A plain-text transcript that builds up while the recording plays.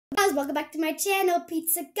guys, welcome back to my channel,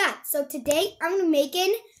 Pizzagod. So today I'm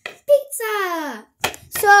making pizza.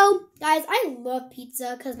 So guys, I love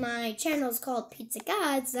pizza because my channel is called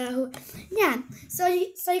Pizzagod. So yeah, so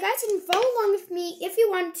you guys can follow along with me if you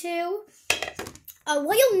want to.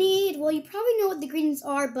 What you'll need, well, you probably know what the ingredients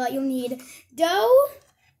are, but you'll need dough,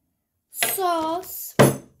 sauce,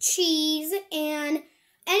 cheese, and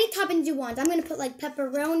any toppings you want. I'm gonna put like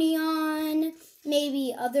pepperoni on,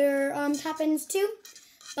 maybe other toppings too.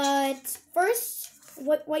 But first,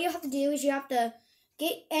 what you have to do is you have to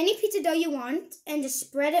get any pizza dough you want and just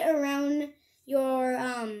spread it around your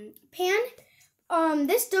pan.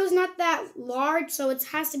 This dough's not that large, so it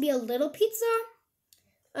has to be a little pizza.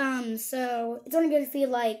 So it's only going to feed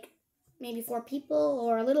like maybe 4 people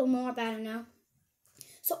or a little more, but I don't know.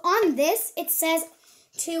 So on this, it says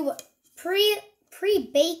to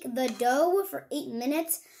pre-bake the dough for 8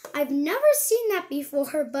 minutes. I've never seen that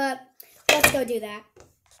before, but let's go do that.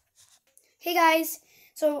 Hey guys,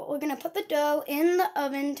 so we're going to put the dough in the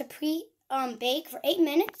oven to bake for 8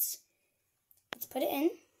 minutes. Let's put it in.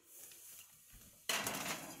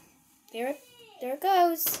 There it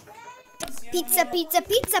goes. Pizza, pizza,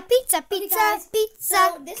 pizza, pizza, pizza, pizza,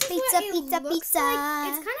 so this is pizza, what it pizza, looks pizza. like.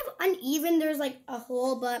 It's kind of uneven. There's like a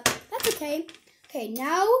hole, but that's okay. Okay,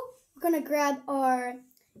 now we're gonna grab our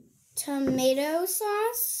tomato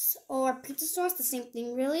sauce or pizza sauce, the same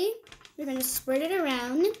thing really. We're gonna spread it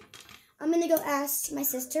around. I'm gonna go ask my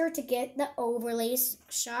sister to get the overlay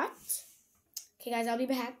shot. Okay, guys, I'll be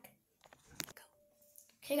back.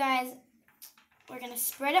 Okay, guys, we're gonna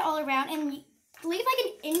spread it all around and leave like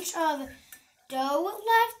an inch of dough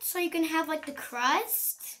left so you can have like the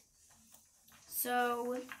crust.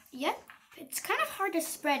 So, yep, it's kind of hard to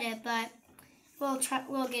spread it, but we'll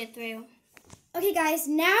get it through. Okay guys,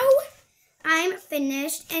 now I'm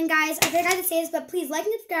finished. And guys, I forgot to say this, but please like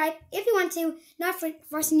and subscribe if you want to, not for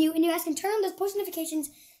us new. And you guys can turn on those post notifications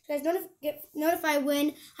so you guys get notified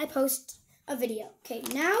when I post a video. Okay,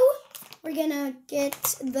 now we're gonna get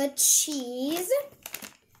the cheese.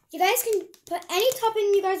 You guys can put any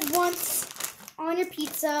topping you guys want on your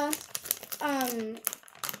pizza.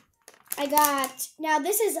 Now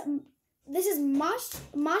this is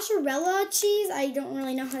mozzarella cheese. I don't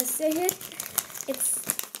really know how to say it. It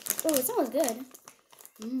smells good.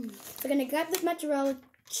 We're gonna grab the mozzarella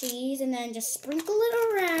cheese and then just sprinkle it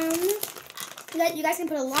around. You guys can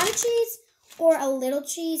put a lot of cheese or a little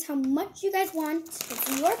cheese, how much you guys want.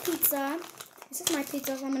 It's your pizza. This is my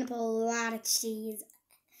pizza, so I'm gonna put a lot of cheese.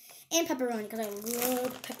 And pepperoni, because I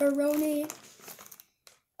love pepperoni.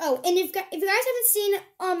 Oh, and if you guys haven't seen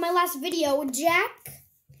my last video, Jack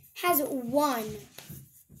has won.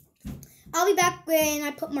 I'll be back when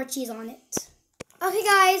I put more cheese on it. Okay,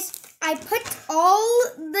 guys, I put all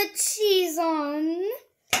the cheese on,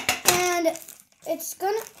 and it's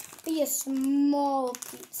gonna be a small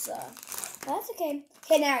pizza. That's okay.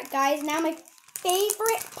 Okay, now, guys, now my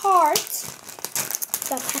favorite part.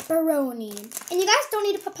 The pepperoni. And you guys don't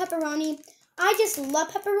need to put pepperoni. I just love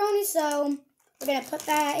pepperoni, so we're gonna put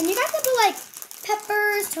that. And you guys can put like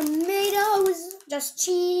peppers, tomatoes, just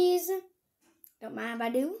cheese. Don't mind if I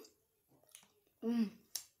do.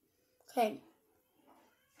 Okay.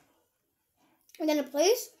 I'm gonna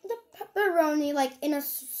place the pepperoni like in a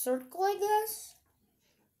circle, I guess.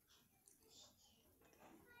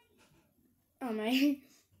 Oh my.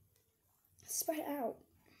 Spread it out.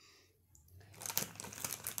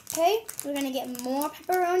 Okay, we're gonna get more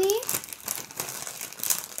pepperoni.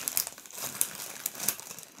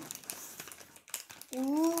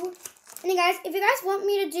 Ooh. And you guys, if you guys want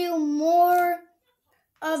me to do more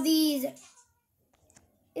of these,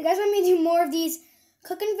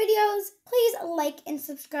 cooking videos, please like and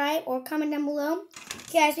subscribe or comment down below.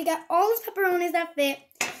 Okay, guys, we got all those pepperonis that fit.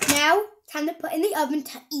 Now, time to put in the oven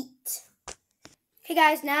to eat. Okay,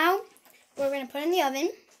 guys, now we're gonna put in the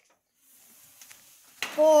oven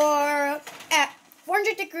at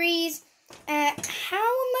 400 degrees at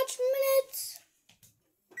how much minutes?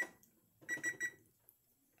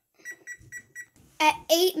 At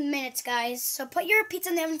 8 minutes, guys. So put your pizza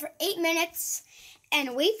in the oven for 8 minutes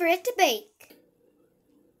and wait for it to bake.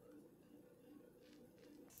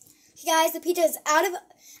 Okay, guys, the pizza is out of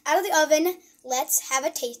the oven. Let's have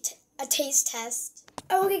a taste test.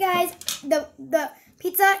 Okay, guys, the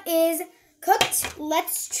pizza is cooked.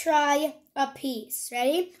 Let's try a piece.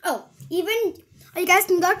 Ready? Oh, you guys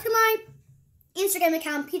can go to my Instagram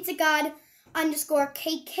account, Pizzagod_KK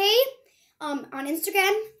on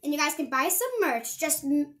Instagram, and you guys can buy some merch. Just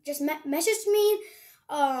message me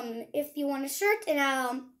if you want a shirt, and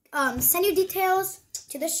I'll send you details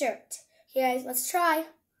to the shirt. Here, guys, let's try.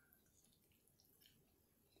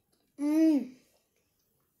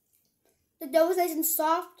 The dough is nice and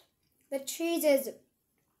soft. The cheese is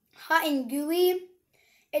hot and gooey.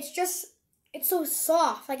 It's so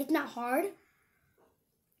soft. Like, it's not hard.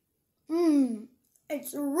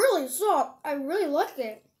 It's really soft. I really like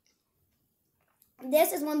it.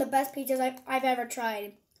 This is one of the best pizzas I've ever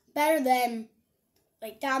tried. Better than,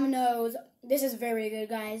 like, Domino's. This is very good,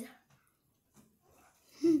 guys.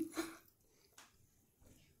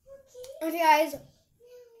 Okay, guys.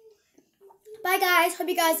 Bye, guys. Hope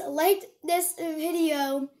you guys liked this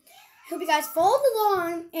video. Hope you guys followed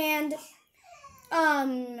along and,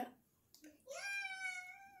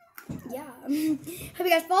 yeah. Hope you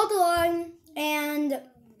guys followed along, and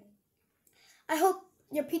I hope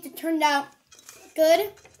your pizza turned out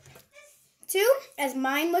good too, as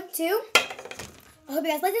mine looked too. I hope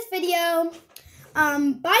you guys like this video.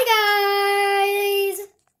 Bye, guys.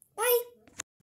 Bye.